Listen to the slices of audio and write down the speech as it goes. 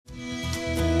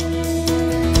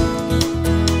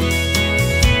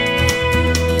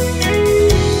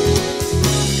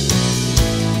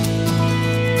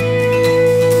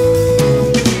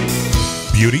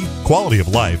quality of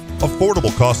life,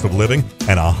 affordable cost of living,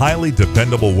 and a highly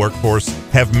dependable workforce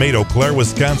have made Eau Claire,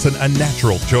 Wisconsin a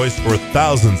natural choice for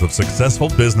thousands of successful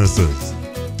businesses.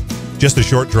 Just a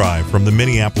short drive from the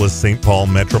Minneapolis-St. Paul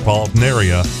metropolitan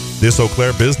area, this Eau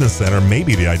Claire Business Center may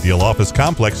be the ideal office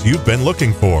complex you've been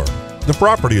looking for. The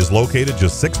property is located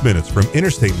just 6 minutes from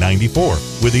Interstate 94,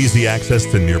 with easy access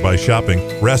to nearby shopping,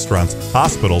 restaurants,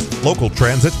 hospitals, local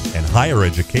transit, and higher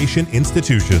education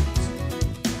institutions.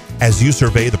 As you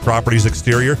survey the property's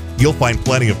exterior, you'll find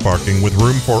plenty of parking with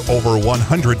room for over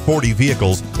 140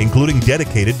 vehicles, including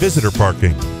dedicated visitor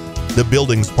parking. The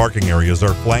building's parking areas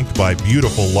are flanked by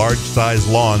beautiful large-size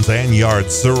lawns and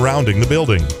yards surrounding the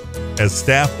building. As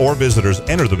staff or visitors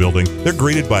enter the building, they're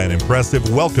greeted by an impressive,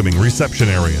 welcoming reception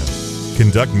area.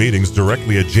 Conduct meetings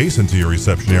directly adjacent to your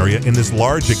reception area in this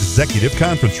large executive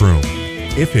conference room.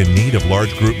 If in need of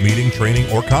large group meeting,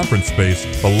 training, or conference space,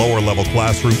 the lower-level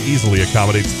classroom easily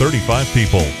accommodates 35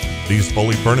 people. These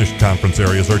fully furnished conference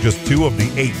areas are just 2 of the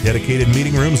 8 dedicated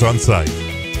meeting rooms on site.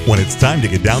 When it's time to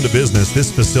get down to business, this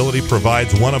facility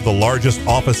provides one of the largest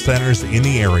office centers in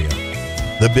the area.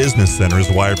 The Business Center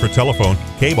is wired for telephone,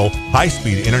 cable,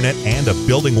 high-speed internet, and a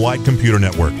building-wide computer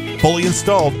network, fully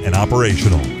installed and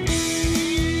operational.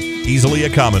 Easily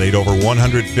accommodate over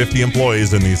 150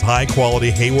 employees in these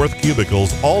high-quality Hayworth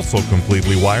cubicles, also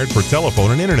completely wired for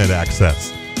telephone and internet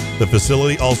access. The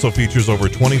facility also features over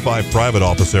 25 private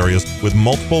office areas with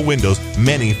multiple windows,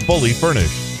 many fully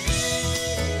furnished.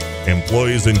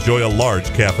 Employees enjoy a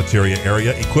large cafeteria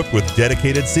area equipped with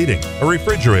dedicated seating, a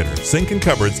refrigerator, sink and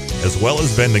cupboards, as well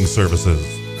as vending services.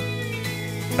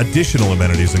 Additional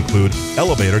amenities include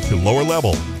elevator to lower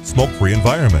level, smoke-free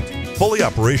environment, fully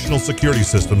operational security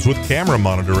systems with camera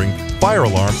monitoring, fire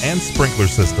alarm, and sprinkler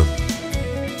system.